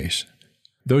seldom the case.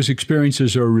 Those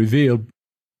experiences are revealed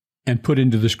and put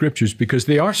into the scriptures because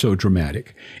they are so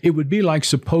dramatic. It would be like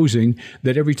supposing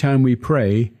that every time we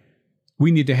pray,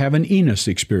 we need to have an Enos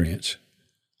experience.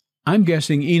 I'm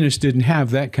guessing Enos didn't have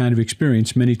that kind of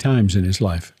experience many times in his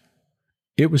life.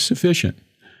 It was sufficient.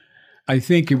 I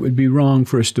think it would be wrong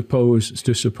for us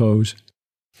to suppose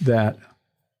that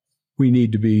we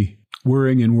need to be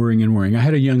worrying and worrying and worrying. I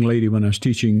had a young lady when I was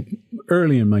teaching,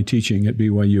 early in my teaching at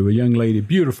BYU, a young lady,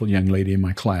 beautiful young lady in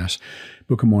my class,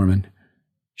 Book of Mormon.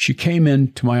 She came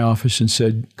into my office and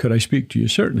said, "Could I speak to you?"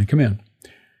 "Certainly, come in."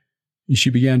 And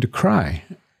she began to cry.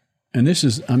 And this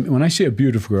is, when I say a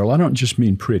beautiful girl, I don't just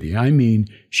mean pretty. I mean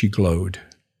she glowed.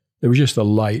 There was just a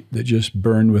light that just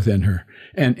burned within her.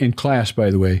 And in class,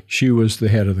 by the way, she was the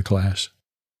head of the class.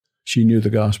 She knew the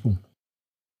gospel.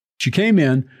 She came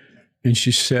in and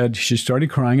she started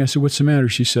crying. I said, "What's the matter?"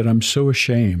 She said, "I'm so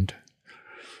ashamed."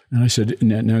 And I said,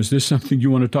 "Now, is this something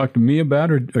you want to talk to me about,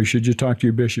 or should you talk to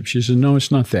your bishop?" She said, "No, it's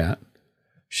not that."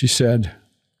 She said,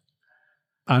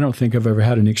 "I don't think I've ever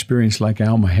had an experience like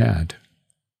Alma had."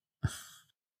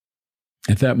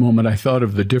 At that moment, I thought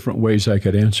of the different ways I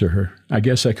could answer her. I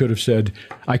guess I could have said,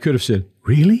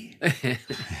 "Really?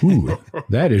 Ooh,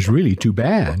 that is really too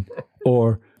bad."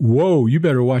 Or, "Whoa, you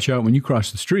better watch out when you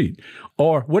cross the street."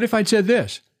 Or, what if I'd said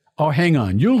this? "Oh, hang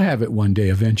on, you'll have it one day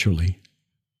eventually."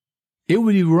 It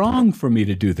would be wrong for me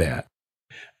to do that.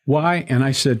 Why? And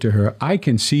I said to her, "I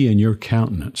can see in your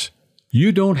countenance,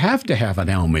 you don't have to have an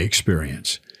Alma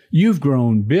experience. You've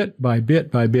grown bit by bit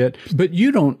by bit, but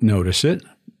you don't notice it,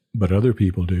 but other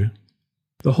people do."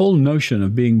 The whole notion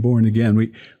of being born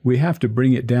again, we have to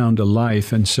bring it down to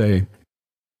life and say,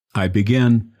 I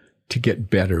begin to get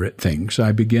better at things.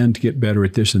 I begin to get better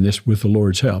at this and this with the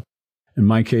Lord's help. In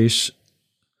my case,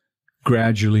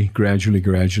 gradually,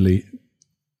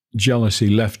 jealousy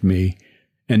left me,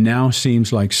 and now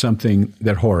seems like something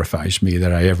that horrifies me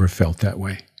that I ever felt that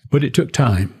way. But it took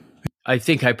time. I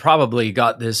think I probably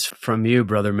got this from you,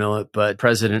 Brother Millet, but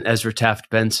President Ezra Taft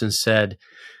Benson said,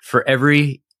 for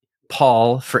every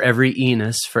Paul, for every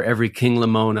Enos, for every King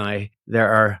Lamoni,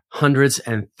 there are hundreds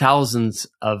and thousands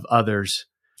of others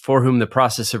for whom the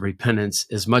process of repentance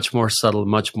is much more subtle,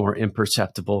 much more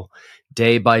imperceptible.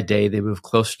 Day by day, they move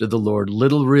closer to the Lord,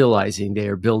 little realizing they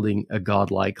are building a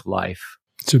godlike life.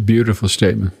 It's a beautiful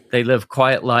statement. They live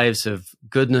quiet lives of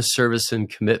goodness, service, and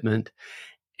commitment.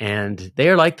 And they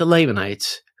are like the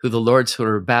Lamanites, who the Lord sort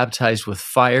of were baptized with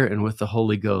fire and with the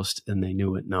Holy Ghost, and they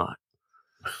knew it not.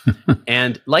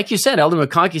 And like you said, Elder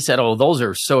McConkie said, oh, those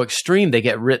are so extreme, they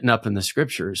get written up in the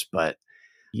scriptures. But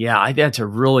yeah, I think that's a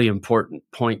really important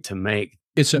point to make.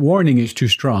 It's a warning is too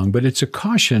strong, but it's a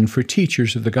caution for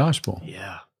teachers of the gospel.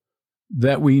 Yeah.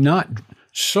 That we not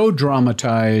so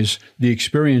dramatize the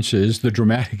experiences, the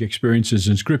dramatic experiences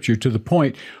in Scripture, to the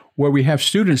point where we have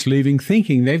students leaving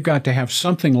thinking they've got to have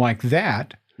something like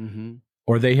that,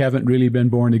 or they haven't really been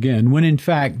born again, when in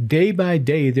fact, day by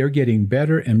day, they're getting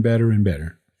better and better and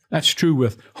better. That's true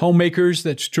with homemakers.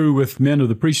 That's true with men of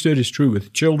the priesthood. It's true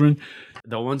with children.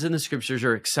 The ones in the scriptures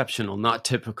are exceptional, not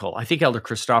typical. I think Elder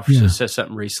Christofferson said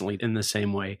something recently in the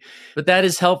same way. But that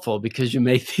is helpful because you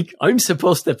may think, I'm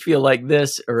supposed to feel like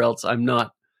this or else I'm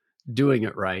not doing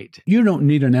it right. You don't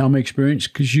need an Alma experience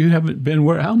because you haven't been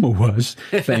where Alma was,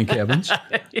 thank heavens.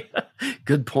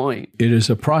 Good point. It is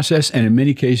a process, and in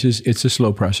many cases, it's a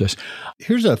slow process.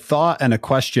 Here's a thought and a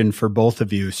question for both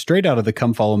of you, straight out of the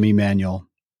Come Follow Me manual.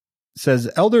 It says,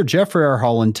 Elder Jeffrey R.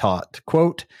 Holland taught,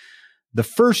 quote, the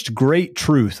first great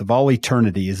truth of all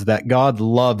eternity is that God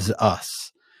loves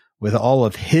us with all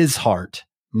of his heart,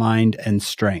 mind, and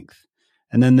strength.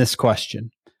 And then this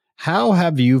question, how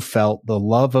have you felt the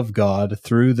love of God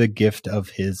through the gift of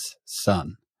his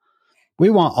Son? We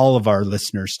want all of our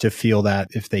listeners to feel that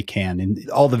if they can, in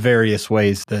all the various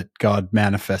ways that God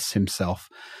manifests himself.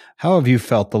 How have you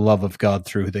felt the love of God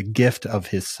through the gift of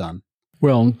his Son?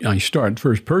 Well, I start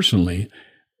first personally.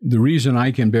 The reason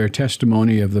I can bear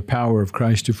testimony of the power of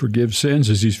Christ to forgive sins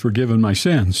is he's forgiven my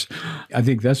sins. I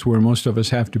think that's where most of us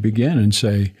have to begin and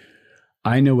say,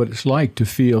 I know what it's like to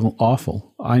feel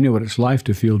awful. I know what it's like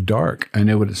to feel dark. I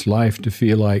know what it's like to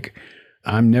feel like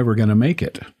I'm never going to make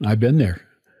it. I've been there.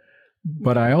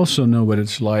 But I also know what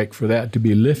it's like for that to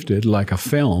be lifted like a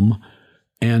film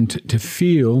and to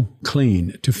feel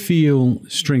clean, to feel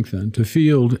strengthened, to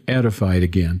feel edified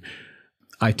again.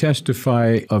 I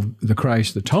testify of the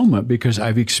Christ atonement because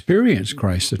I've experienced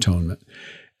Christ's atonement,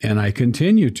 and I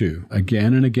continue to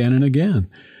again and again and again.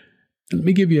 Let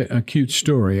me give you a cute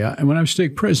story. When I was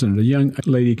stake president, a young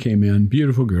lady came in,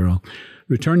 beautiful girl,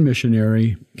 returned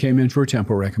missionary, came in for a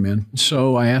temple recommend.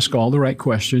 So I asked all the right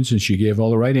questions, and she gave all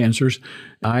the right answers.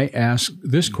 I asked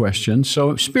this question,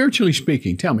 so spiritually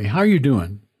speaking, tell me, how are you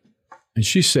doing? And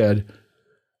she said,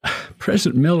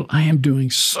 President Millet, I am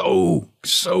doing so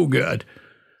good.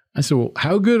 I said, well,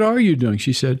 how good are you doing?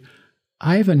 She said,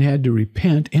 I haven't had to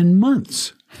repent in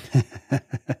months.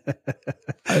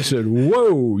 I said,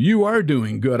 whoa, you are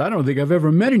doing good. I don't think I've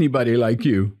ever met anybody like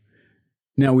you.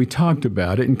 Now, we talked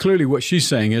about it, and clearly what she's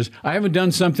saying is, I haven't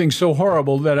done something so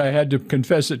horrible that I had to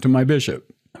confess it to my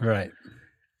bishop. Right.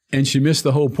 And she missed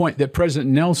the whole point that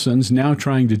President Nelson's now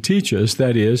trying to teach us,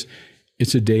 that is,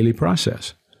 it's a daily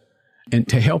process. And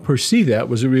to help her see that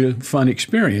was a real fun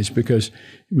experience because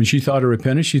when she thought of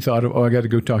repentance, she thought of, I got to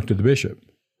go talk to the bishop.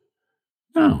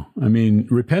 No, I mean,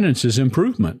 repentance is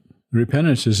improvement.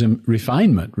 Repentance is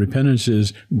refinement. Repentance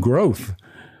is growth.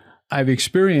 I've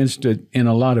experienced it in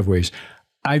a lot of ways.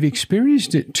 I've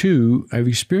experienced it too. I've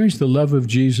experienced the love of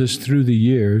Jesus through the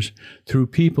years, through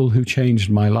people who changed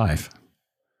my life.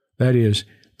 That is,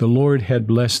 the Lord had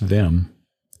blessed them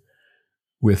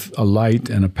with a light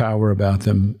and a power about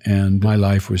them, and my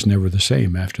life was never the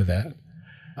same after that.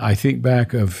 I think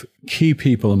back of key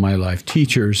people in my life,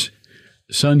 teachers,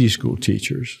 Sunday school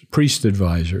teachers, priest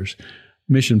advisors,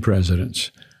 mission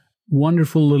presidents.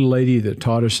 Wonderful little lady that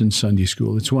taught us in Sunday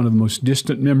school. It's one of the most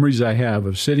distant memories I have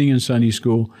of sitting in Sunday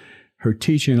school, her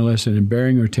teaching a lesson and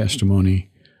bearing her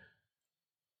testimony.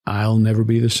 I'll never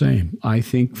be the same. I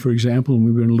think, for example, when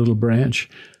we were in a little branch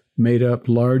made up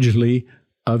largely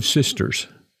of sisters.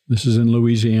 This is in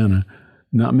Louisiana.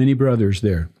 Not many brothers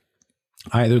there.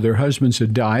 Either their husbands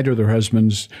had died or their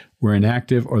husbands were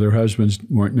inactive or their husbands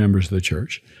weren't members of the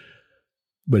church.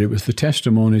 But it was the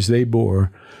testimonies they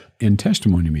bore in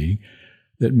testimony meeting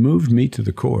that moved me to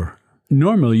the core.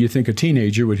 Normally, you think a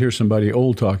teenager would hear somebody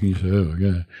old talking, you say, oh,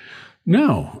 yeah.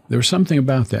 No, there was something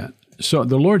about that. So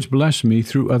the Lord's blessed me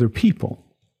through other people.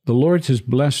 the Lord has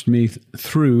blessed me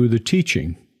through the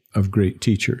teaching of great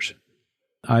teachers.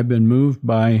 I've been moved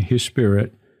by His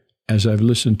Spirit as I've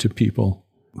listened to people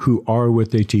who are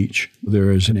what they teach. There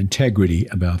is an integrity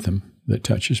about them that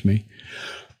touches me.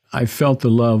 I felt the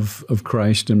love of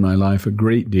Christ in my life a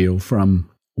great deal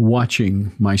from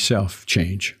watching myself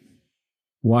change,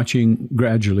 watching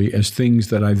gradually as things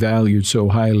that I valued so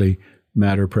highly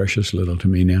matter precious little to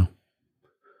me now.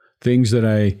 Things that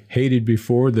I hated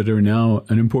before that are now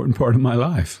an important part of my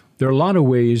life. There are a lot of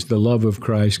ways the love of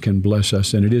Christ can bless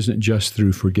us, and it isn't just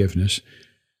through forgiveness.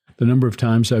 The number of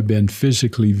times I've been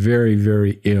physically very,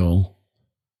 very ill,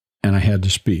 and I had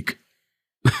to speak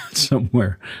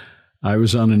somewhere. I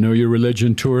was on a Know Your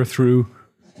Religion tour through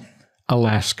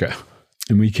Alaska,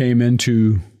 and we came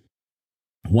into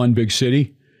one big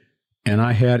city, and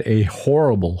I had a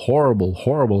horrible, horrible,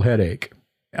 horrible headache.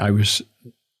 I was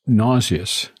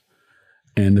nauseous,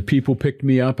 and the people picked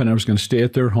me up, and I was going to stay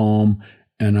at their home,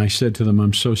 and I said to them,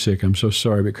 I'm so sick, I'm so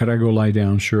sorry, but could I go lie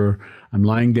down? Sure. I'm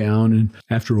lying down, and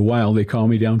after a while, they called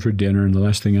me down for dinner, and the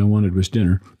last thing I wanted was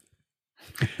dinner.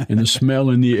 And the smell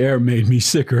in the air made me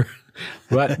sicker.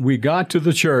 But we got to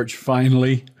the church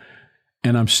finally,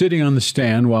 and I'm sitting on the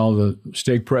stand while the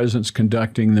stake president's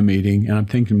conducting the meeting, and I'm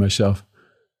thinking to myself,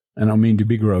 and I don't mean to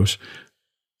be gross,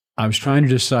 I was trying to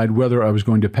decide whether I was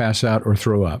going to pass out or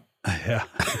throw up. Yeah.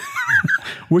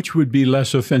 Which would be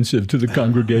less offensive to the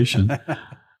congregation.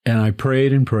 And I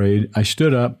prayed and prayed. I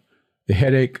stood up. The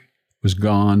headache was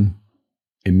gone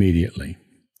immediately.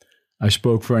 I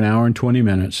spoke for an hour and 20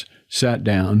 minutes, sat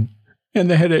down, and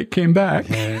the headache came back.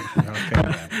 Okay.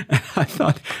 I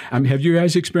thought, have you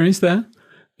guys experienced that?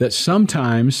 That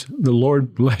sometimes the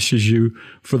Lord blesses you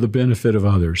for the benefit of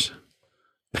others.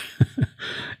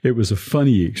 It was a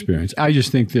funny experience. I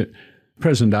just think that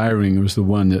President Eyring was the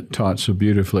one that taught so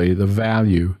beautifully the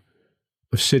value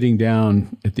of sitting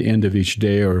down at the end of each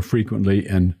day or frequently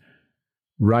and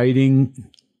writing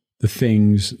the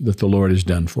things that the Lord has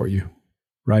done for you.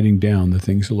 Writing down the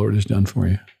things the Lord has done for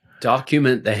you.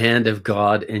 Document the hand of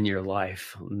God in your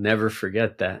life. I'll never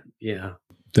forget that. Yeah.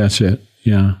 That's it.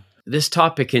 Yeah. This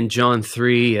topic in John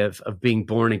 3 of being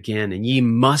born again, and ye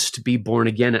must be born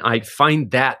again. And I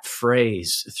find that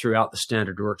phrase throughout the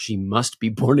standard works, ye must be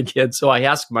born again. So I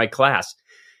ask my class,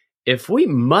 if we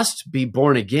must be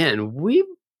born again, we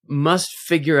must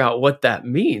figure out what that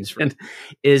means. And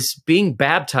is being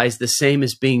baptized the same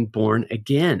as being born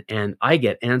again? And I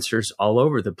get answers all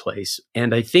over the place.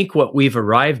 And I think what we've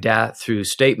arrived at through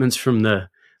statements from the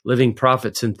living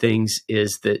prophets and things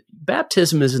is that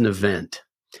baptism is an event,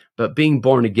 but being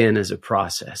born again is a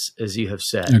process, as you have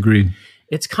said. Agreed.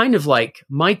 It's kind of like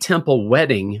my temple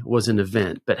wedding was an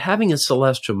event, but having a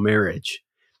celestial marriage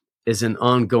is an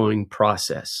ongoing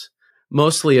process,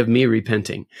 mostly of me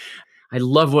repenting. I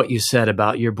love what you said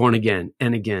about you're born again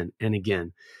and again and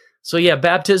again. So yeah,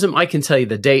 baptism, I can tell you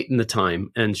the date and the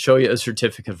time and show you a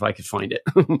certificate if I could find it.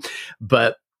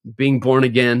 But being born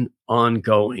again,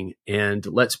 ongoing, and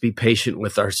let's be patient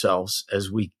with ourselves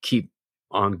as we keep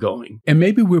ongoing. And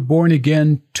maybe we're born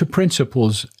again to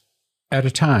principles at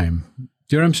a time.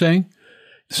 Do you know what I'm saying?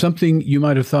 Something you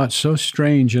might have thought so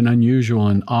strange and unusual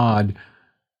and odd,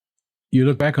 you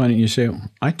look back on it and you say,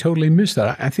 I totally missed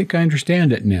that. I think I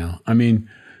understand it now. I mean,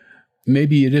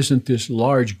 maybe it isn't this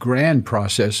large, grand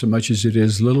process so much as it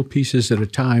is little pieces at a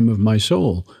time of my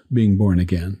soul being born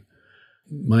again.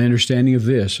 My understanding of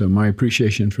this or my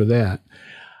appreciation for that.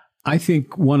 I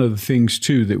think one of the things,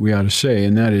 too, that we ought to say,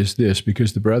 and that is this,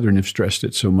 because the brethren have stressed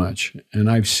it so much, and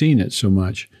I've seen it so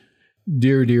much.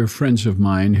 Dear, dear friends of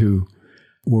mine who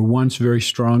were once very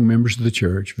strong members of the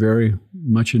church, very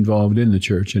much involved in the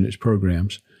church and its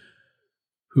programs,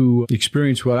 who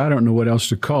experience what I don't know what else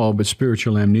to call, but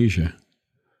spiritual amnesia.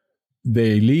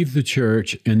 They leave the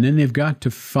church, and then they've got to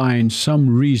find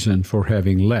some reason for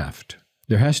having left.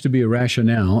 There has to be a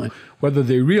rationale. Whether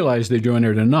they realize they're doing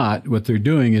it or not, what they're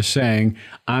doing is saying,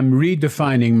 I'm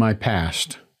redefining my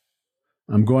past.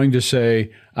 I'm going to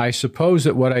say, I suppose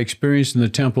that what I experienced in the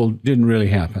temple didn't really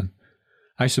happen.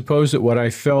 I suppose that what I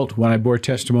felt when I bore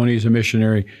testimony as a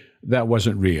missionary, that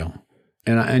wasn't real.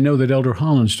 And I know that Elder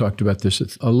Holland's talked about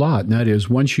this a lot, and that is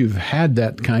once you've had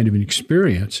that kind of an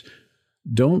experience,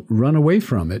 don't run away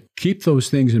from it. Keep those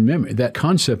things in memory. That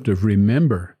concept of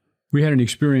remember. We had an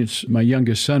experience, my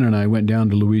youngest son and I went down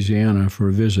to Louisiana for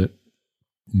a visit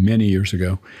many years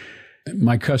ago.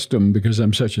 My custom, because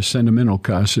I'm such a sentimental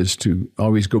cuss, is to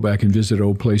always go back and visit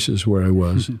old places where I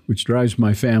was, which drives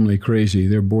my family crazy.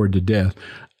 They're bored to death.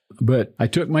 But I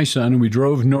took my son and we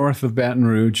drove north of Baton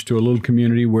Rouge to a little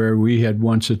community where we had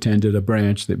once attended a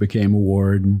branch that became a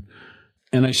ward.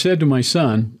 And I said to my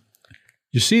son,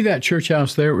 you see that church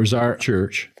house there? It was our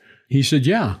church. He said,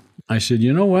 yeah. I said,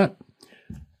 you know what?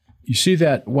 You see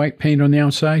that white paint on the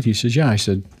outside? He says, yeah. I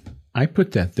said, I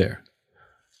put that there.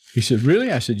 He said,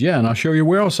 really? I said, yeah, and I'll show you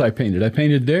where else I painted. I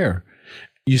painted there.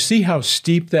 You see how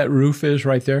steep that roof is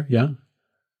right there? Yeah.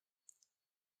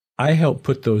 I helped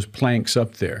put those planks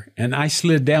up there, and I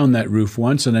slid down that roof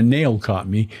once, and a nail caught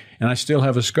me, and I still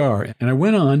have a scar. And I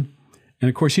went on, and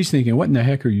of course he's thinking, what in the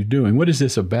heck are you doing? What is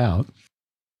this about?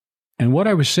 And what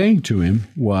I was saying to him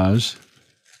was,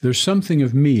 there's something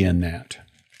of me in that.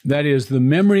 That is the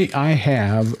memory I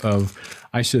have of,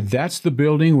 I said, that's the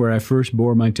building where I first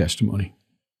bore my testimony.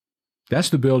 That's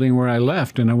the building where I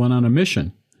left and I went on a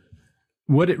mission.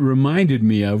 What it reminded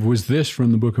me of was this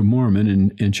from the Book of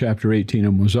Mormon in chapter 18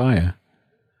 of Mosiah.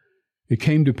 It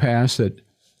came to pass that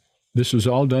this was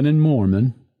all done in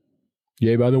Mormon,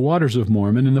 yea, by the waters of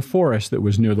Mormon, in the forest that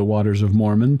was near the waters of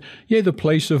Mormon, yea, the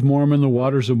place of Mormon, the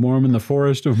waters of Mormon, the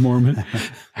forest of Mormon.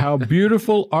 How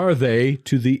beautiful are they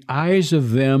to the eyes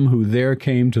of them who there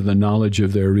came to the knowledge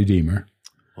of their Redeemer.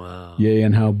 Wow. Yea,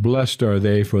 and how blessed are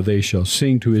they, for they shall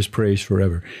sing to his praise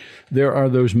forever. There are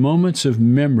those moments of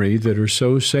memory that are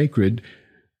so sacred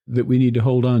that we need to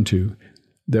hold on to,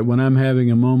 that when I'm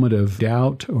having a moment of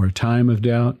doubt or a time of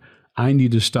doubt, I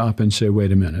need to stop and say,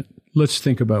 wait a minute, let's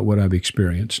think about what I've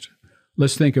experienced.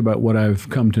 Let's think about what I've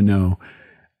come to know.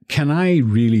 Can I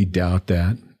really doubt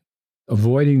that?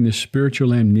 Avoiding the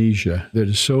spiritual amnesia that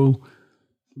is so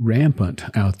rampant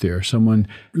out there, someone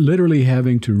literally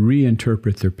having to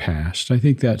reinterpret their past. I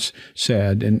think that's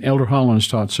sad. And Elder Holland's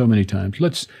taught so many times,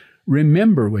 let's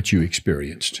remember what you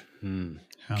experienced.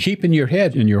 Keep in your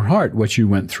head and your heart what you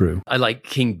went through. I like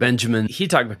King Benjamin. He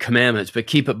talked about commandments, but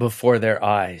keep it before their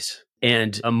eyes.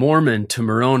 And a Mormon to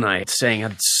Moroni saying,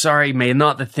 I'm sorry, may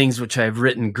not the things which I have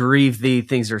written grieve thee,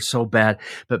 things are so bad,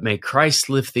 but may Christ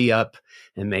lift thee up,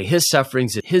 and may his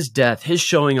sufferings, his death, his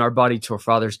showing our body to our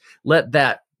fathers, let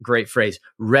that great phrase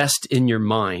rest in your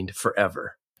mind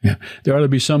forever. Yeah, there ought to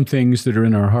be some things that are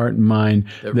in our heart and mind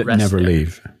that never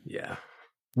leave. Yeah.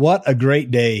 What a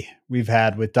great day we've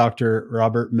had with Dr.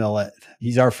 Robert Millett.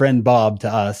 He's our friend Bob to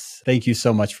us. Thank you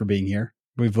so much for being here.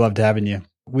 We've loved having you.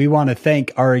 We want to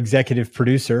thank our executive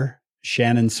producer,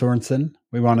 Shannon Sorensen.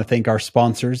 We want to thank our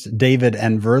sponsors, David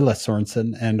and Verla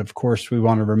Sorensen. And of course, we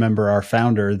want to remember our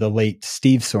founder, the late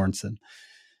Steve Sorensen.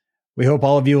 We hope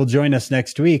all of you will join us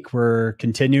next week. We're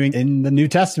continuing in the New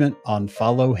Testament on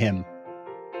Follow Him.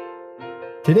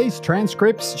 Today's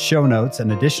transcripts, show notes,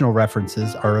 and additional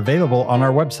references are available on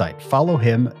our website,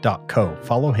 followhim.co,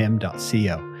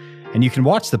 followhim.co. And you can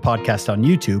watch the podcast on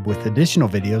YouTube with additional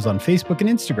videos on Facebook and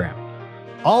Instagram.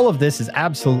 All of this is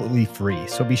absolutely free,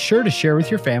 so be sure to share with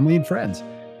your family and friends.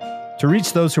 To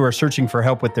reach those who are searching for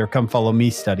help with their Come Follow Me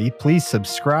study, please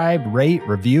subscribe, rate,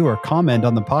 review, or comment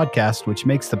on the podcast, which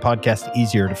makes the podcast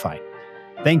easier to find.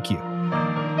 Thank you.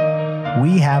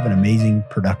 We have an amazing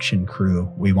production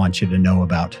crew we want you to know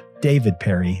about. David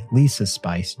Perry, Lisa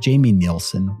Spice, Jamie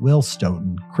Nielsen, Will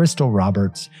Stoughton, Crystal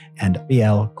Roberts, and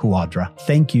Biel Kuadra.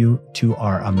 Thank you to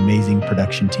our amazing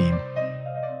production team.